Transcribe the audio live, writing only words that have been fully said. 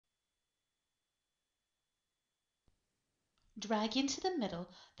Drag into the middle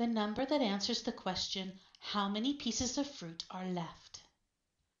the number that answers the question, how many pieces of fruit are left?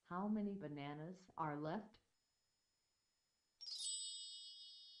 How many bananas are left?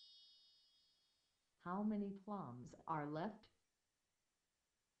 How many plums are left?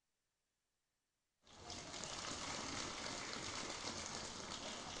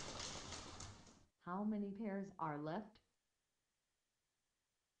 How many pears are left?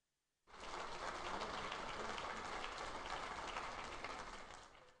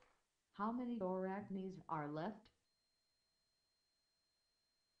 How many arachnids are left?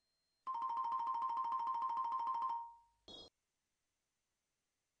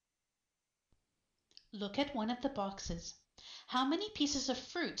 Look at one of the boxes. How many pieces of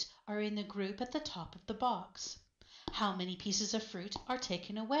fruit are in the group at the top of the box? How many pieces of fruit are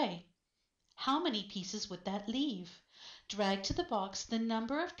taken away? How many pieces would that leave? Drag to the box the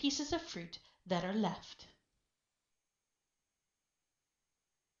number of pieces of fruit that are left.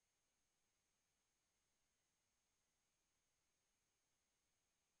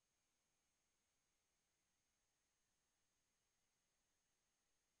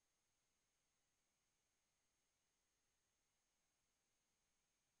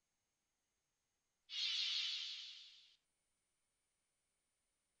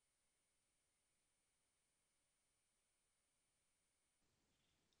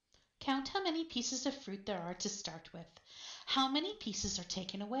 Count how many pieces of fruit there are to start with. How many pieces are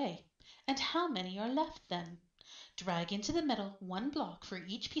taken away? And how many are left then? Drag into the middle one block for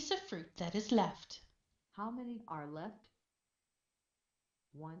each piece of fruit that is left. How many are left?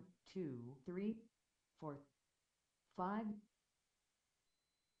 1, 2, 3, 4, 5.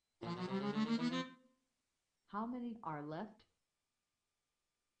 How many are left?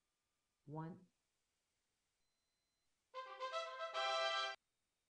 1,